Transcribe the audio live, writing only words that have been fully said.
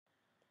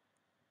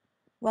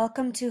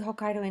Welcome to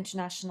Hokkaido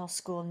International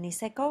School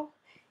Niseko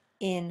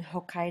in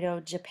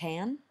Hokkaido,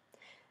 Japan.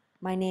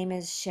 My name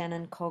is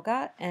Shannon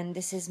Koga, and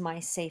this is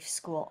my Safe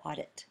School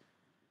Audit.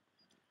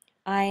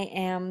 I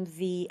am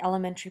the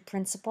elementary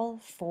principal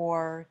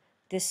for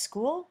this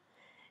school,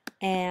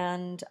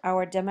 and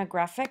our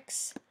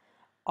demographics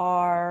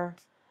are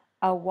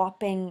a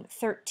whopping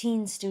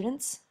 13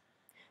 students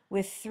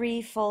with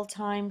 3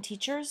 full-time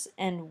teachers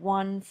and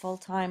 1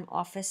 full-time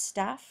office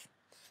staff.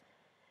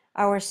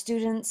 Our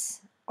students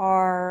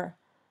are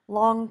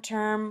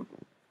long-term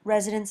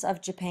residents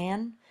of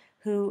Japan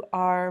who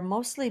are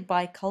mostly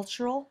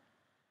bicultural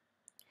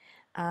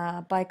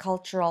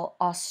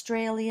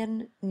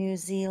Australian, New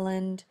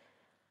Zealand,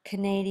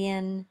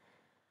 Canadian,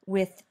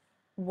 with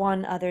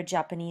one other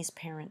Japanese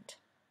parent.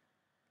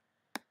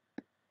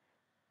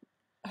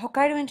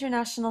 Hokkaido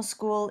International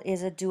School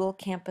is a dual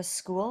campus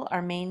school.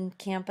 Our main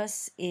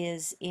campus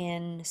is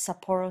in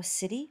Sapporo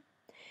City,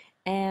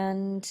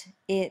 and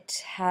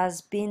it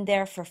has been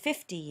there for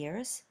 50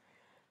 years.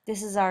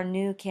 This is our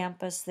new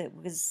campus that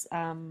was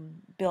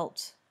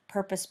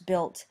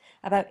purpose-built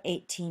about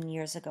 18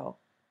 years ago.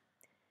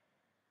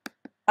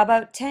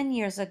 About 10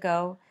 years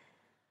ago,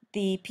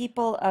 the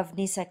people of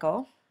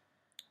Niseko,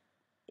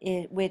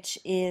 which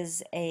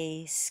is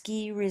a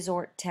ski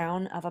resort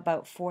town of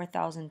about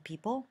 4,000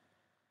 people,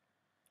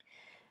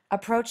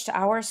 approached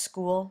our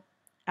school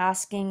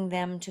asking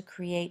them to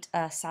create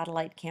a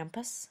satellite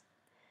campus.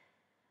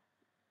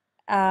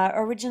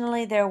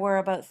 Originally, there were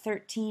about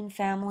 13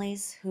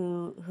 families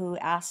who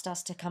asked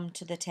us to come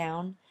to the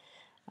town,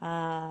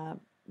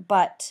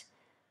 but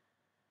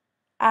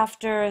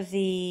after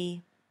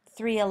the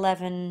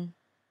 3/11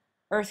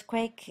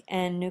 earthquake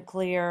and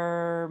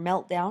nuclear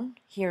meltdown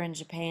here in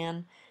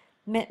Japan,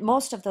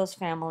 most of those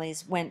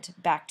families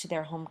went back to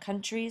their home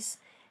countries,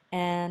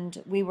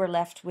 and we were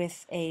left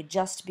with a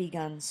just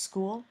begun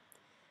school.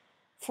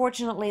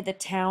 Fortunately, the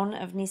town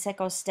of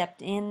Niseko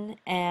stepped in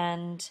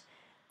and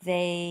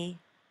they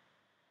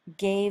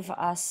gave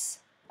us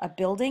a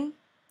building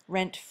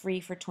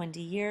rent-free for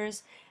 20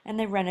 years, and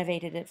they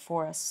renovated it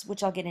for us,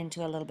 which I'll get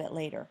into a little bit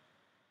later.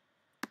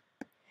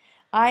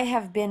 I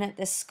have been at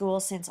this school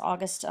since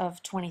August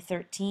of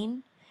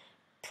 2013.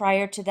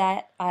 Prior to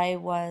that, I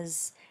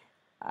was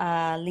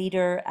a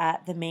leader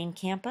at the main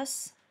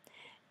campus,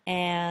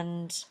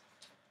 and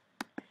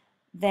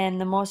then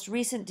the most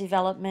recent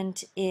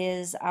development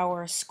is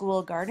our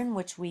school garden,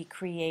 which we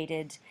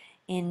created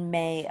in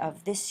May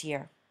of this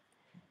year.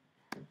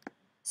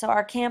 So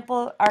our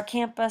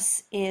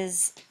campus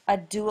is a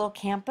dual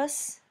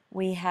campus.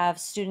 We have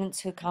students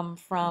who come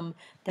from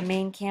the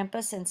main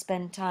campus and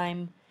spend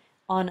time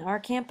on our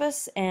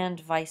campus and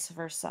vice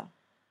versa.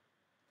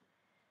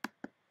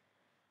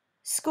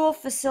 School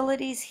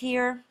facilities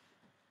here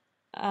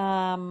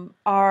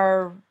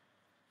are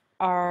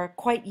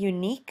quite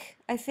unique,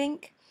 I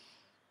think.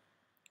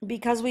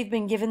 Because we've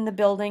been given the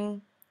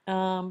building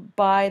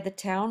by the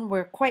town,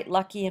 we're quite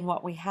lucky in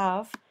what we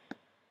have.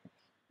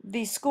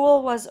 The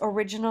school was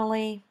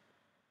originally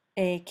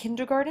a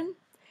kindergarten,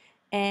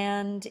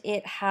 and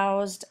it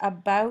housed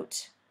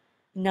about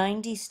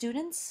 90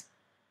 students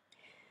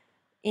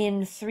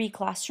in 3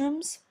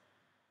 classrooms.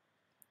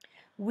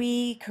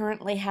 We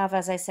currently have,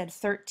 as I said,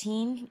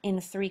 13 in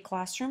 3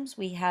 classrooms.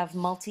 We have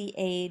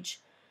multi-age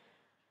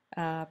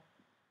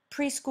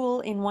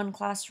preschool in 1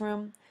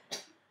 classroom,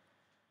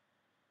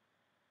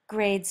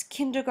 grades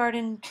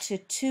kindergarten to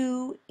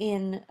 2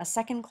 in a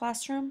 2nd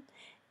classroom,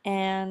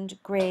 and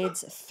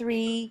grades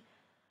 3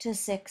 to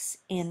 6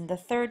 in the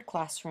 3rd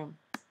classroom.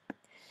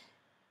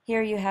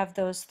 Here you have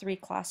those 3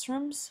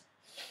 classrooms.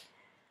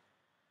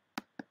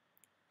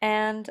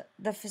 And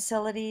the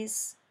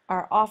facilities,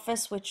 our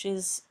office, which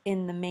is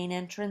in the main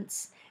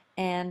entrance,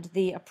 and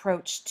the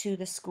approach to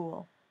the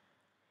school.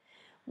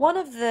 One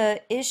of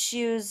the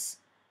issues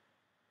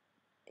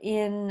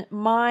in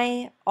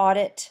my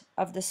audit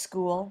of the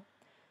school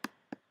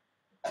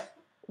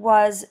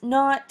was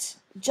not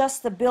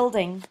just the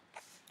building,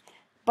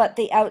 but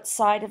the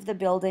outside of the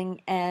building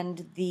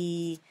and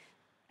the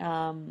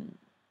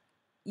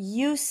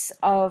use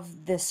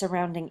of the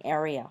surrounding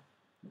area.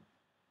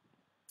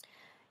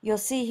 You'll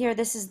see here,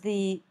 this is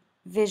the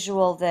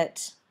visual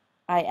that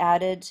I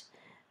added.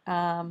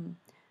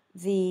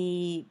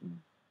 The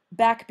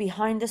back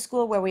behind the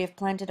school where we have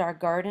planted our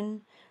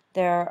garden,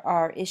 there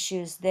are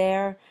issues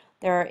there.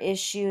 There are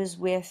issues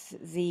with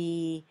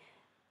the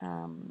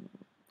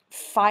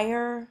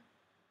fire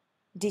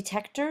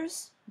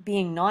detectors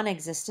being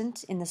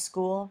non-existent in the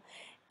school,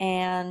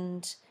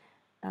 and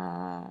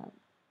a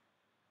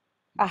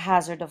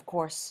hazard, of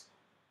course,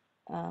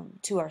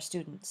 to our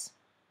students.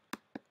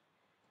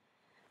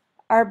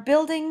 Our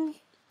building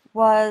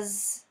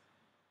was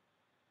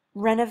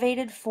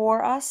renovated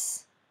for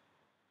us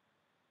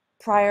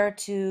prior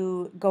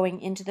to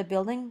going into the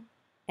building,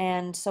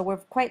 and so we're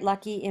quite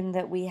lucky in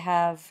that we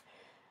have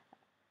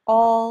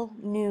all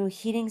new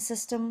heating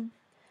system,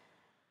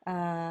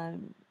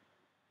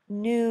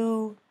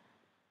 new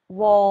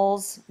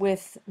walls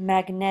with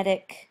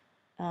magnetic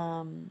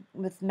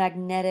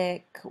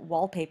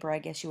wallpaper, I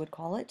guess you would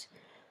call it.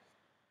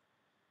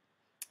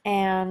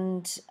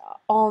 and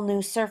all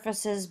new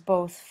surfaces,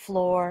 both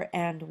floor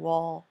and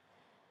wall.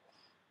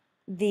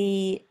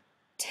 The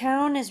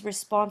town is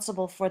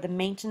responsible for the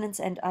maintenance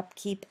and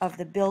upkeep of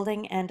the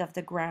building and of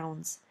the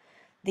grounds.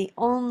 The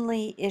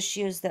only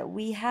issues that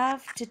we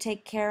have to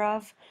take care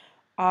of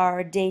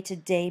are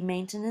day-to-day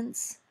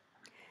maintenance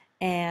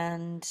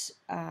and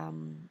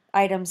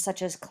items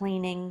such as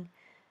cleaning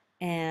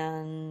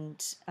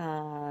and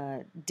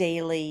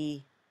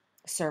daily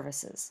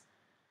services.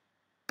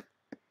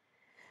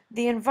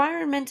 The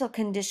environmental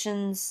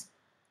conditions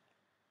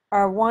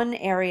are one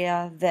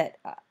area that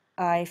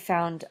I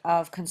found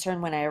of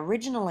concern when I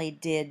originally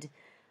did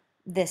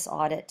this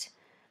audit.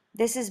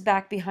 This is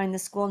back behind the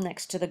school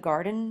next to the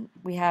garden.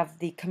 We have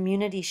the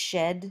community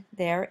shed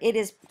there. It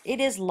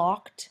is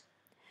locked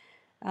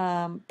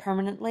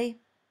permanently,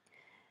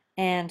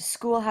 and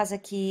school has a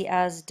key,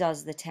 as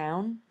does the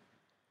town.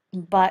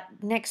 But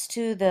next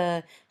to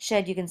the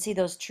shed, you can see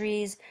those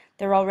trees.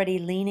 They're already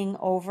leaning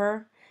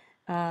over,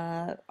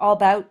 all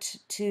about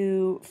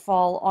to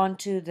fall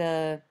onto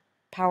the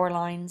power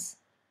lines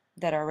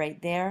that are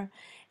right there.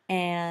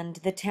 And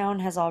the town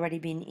has already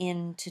been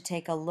in to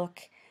take a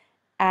look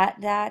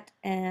at that,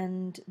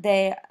 and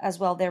they, as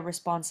well, they're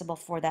responsible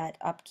for that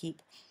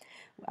upkeep.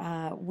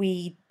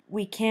 We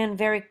can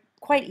very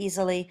quite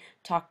easily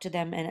talk to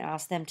them and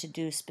ask them to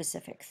do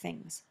specific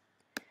things.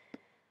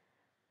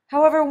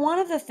 However, one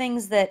of the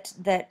things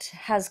that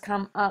has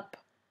come up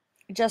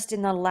just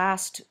in the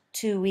last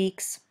 2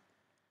 weeks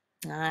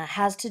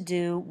has to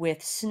do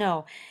with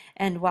snow.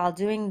 And while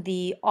doing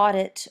the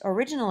audit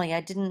originally,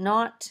 I did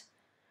not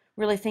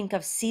really think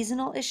of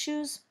seasonal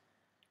issues,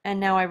 and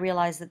now I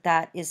realize that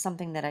that is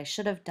something that I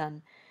should have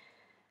done.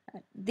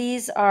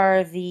 These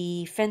are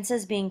the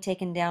fences being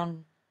taken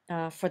down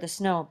for the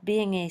snow.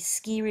 Being a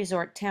ski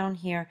resort town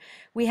here,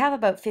 we have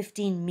about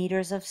 15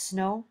 meters of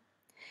snow,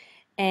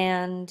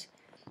 and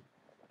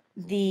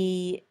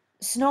the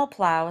snow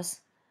plows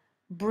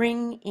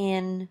bring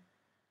in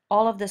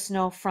all of the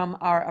snow from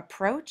our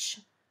approach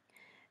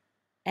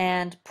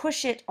and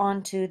push it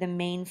onto the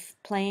main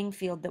playing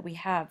field that we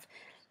have.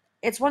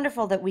 It's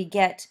wonderful that we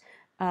get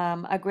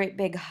a great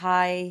big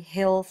high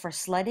hill for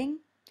sledding,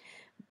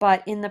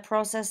 but in the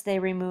process they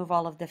remove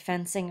all of the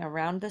fencing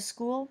around the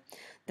school.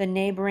 The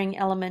neighboring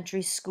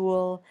elementary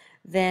school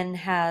then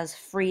has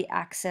free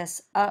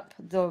access up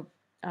the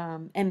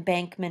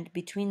embankment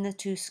between the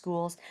two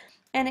schools,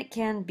 and it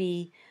can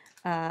be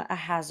a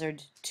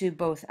hazard to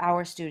both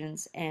our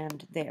students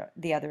and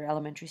the other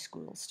elementary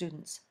school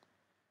students.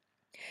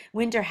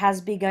 Winter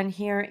has begun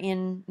here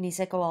in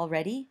Niseko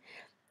already.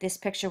 This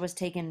picture was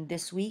taken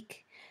this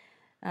week.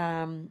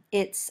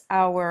 It's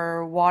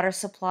our water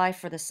supply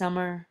for the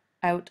summer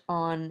out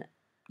on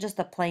just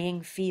the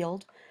playing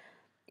field.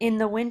 In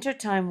the winter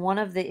time, one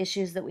of the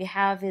issues that we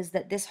have is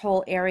that this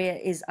whole area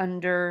is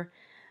under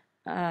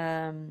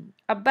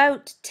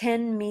about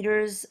 10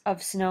 meters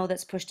of snow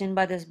that's pushed in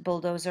by this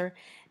bulldozer.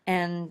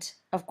 And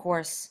of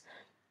course,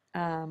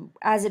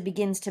 as it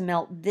begins to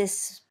melt,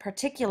 this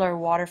particular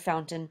water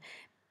fountain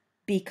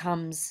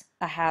becomes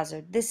a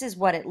hazard. This is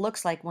what it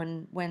looks like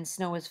when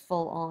snow is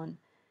full on.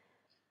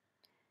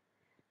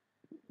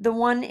 The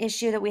one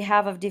issue that we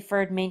have of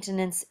deferred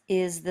maintenance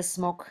is the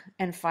smoke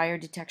and fire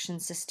detection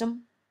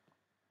system.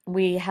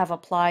 We have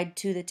applied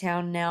to the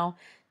town now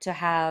to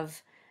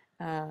have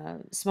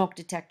smoke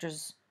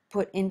detectors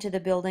put into the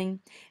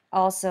building.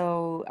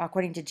 Also,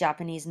 according to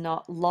Japanese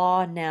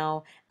law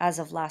now, as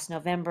of last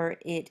November,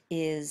 it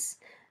is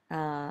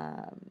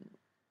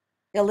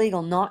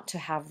illegal not to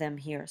have them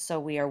here, so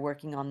we are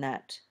working on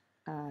that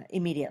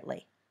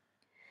immediately.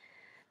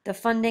 The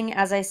funding,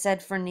 as I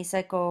said, for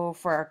Niseko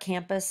for our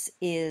campus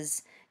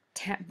is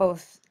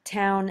both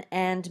town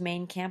and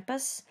main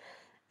campus.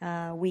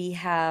 We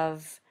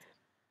have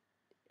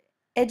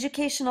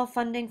educational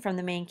funding from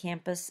the main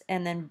campus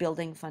and then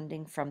building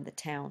funding from the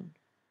town.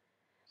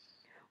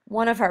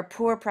 One of our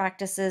poor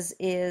practices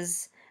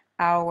is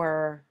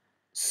our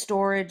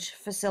storage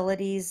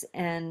facilities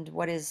and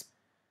what is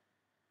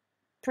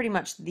pretty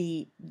much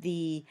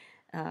the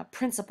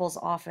principal's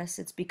office.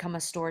 It's become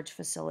a storage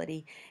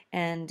facility,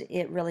 and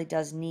it really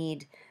does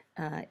need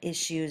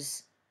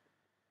issues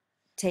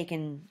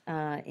taken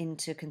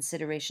into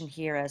consideration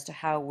here as to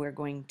how we're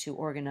going to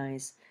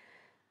organize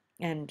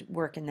and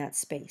work in that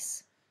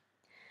space.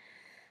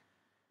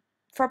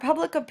 For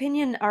public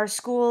opinion, our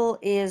school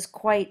is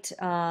quite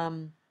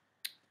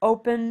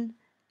open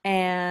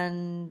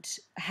and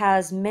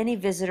has many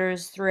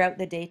visitors throughout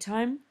the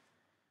daytime.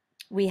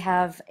 We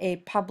have a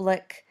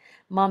public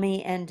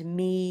mommy and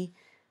me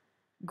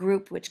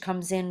group which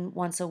comes in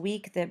once a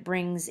week that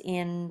brings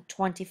in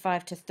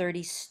 25 to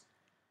 30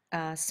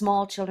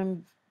 small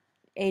children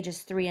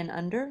ages 3 and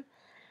under.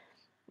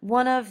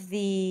 One of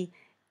the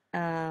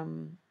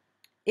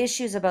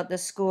issues about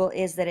this school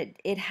is that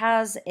it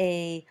has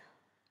an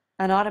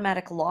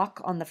automatic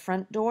lock on the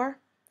front door.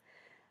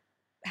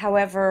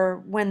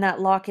 However, when that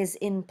lock is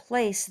in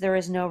place, there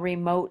is no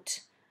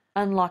remote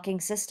unlocking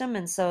system,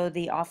 and so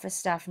the office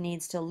staff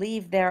needs to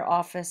leave their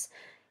office,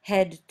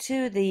 head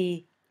to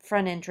the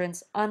front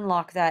entrance,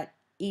 unlock that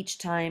each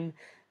time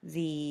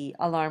the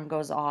alarm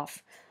goes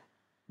off.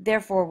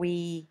 Therefore,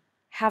 we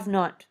have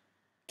not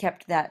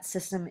kept that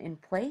system in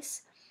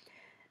place.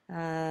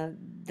 Uh,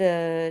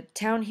 the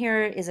town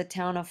here is a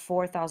town of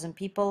 4,000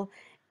 people,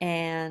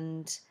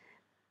 and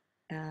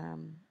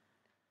um,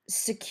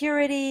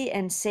 security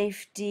and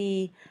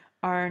safety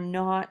are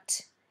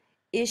not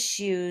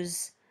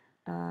issues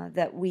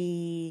that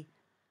we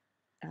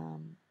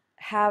um,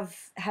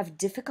 have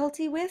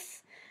difficulty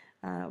with.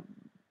 Uh,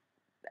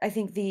 I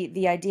think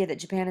the idea that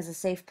Japan is a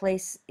safe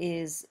place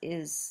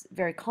is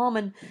very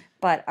common,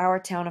 but our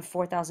town of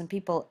 4,000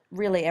 people,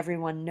 really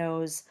everyone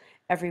knows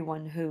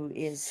everyone who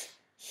is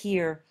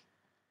here,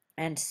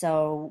 and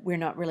so we're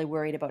not really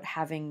worried about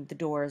having the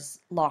doors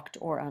locked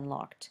or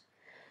unlocked.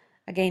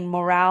 Again,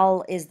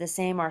 morale is the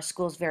same. Our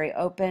school's very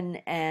open,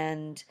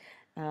 and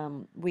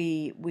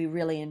we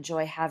really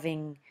enjoy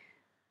having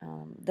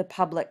the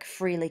public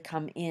freely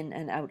come in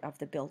and out of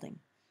the building.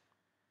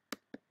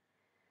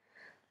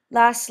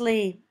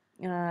 Lastly,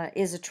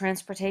 is a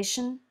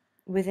transportation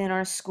within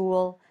our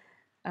school.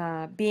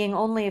 Being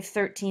only of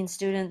 13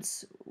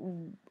 students,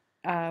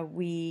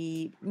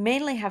 we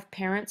mainly have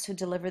parents who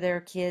deliver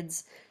their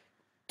kids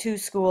to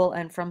school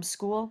and from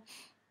school.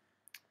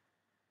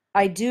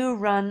 I do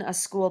run a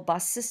school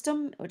bus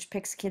system, which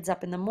picks kids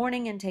up in the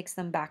morning and takes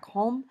them back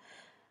home.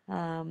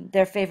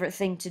 Their favorite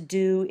thing to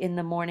do in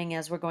the morning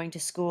as we're going to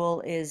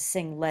school is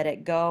sing Let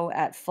It Go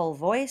at full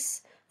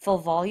voice, full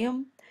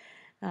volume.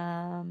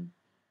 Um,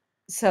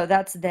 so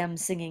that's them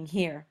singing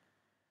here.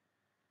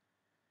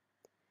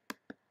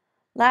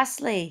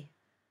 Lastly,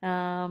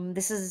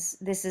 this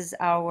is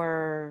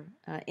our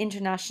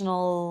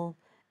international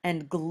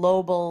and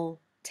global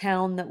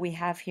town that we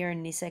have here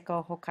in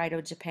Niseko,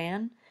 Hokkaido,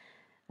 Japan.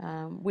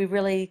 We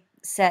really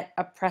set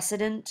a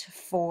precedent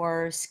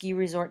for ski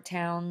resort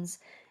towns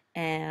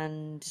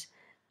and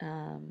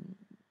um,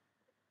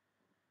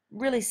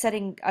 really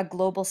setting a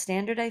global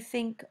standard, I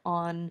think,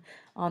 on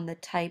the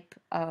type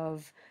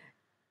of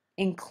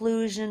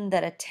inclusion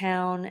that a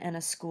town and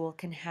a school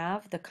can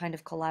have, the kind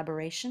of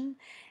collaboration.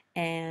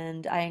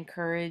 And I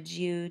encourage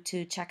you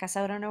to check us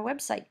out on our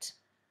website.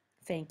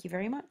 Thank you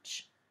very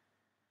much.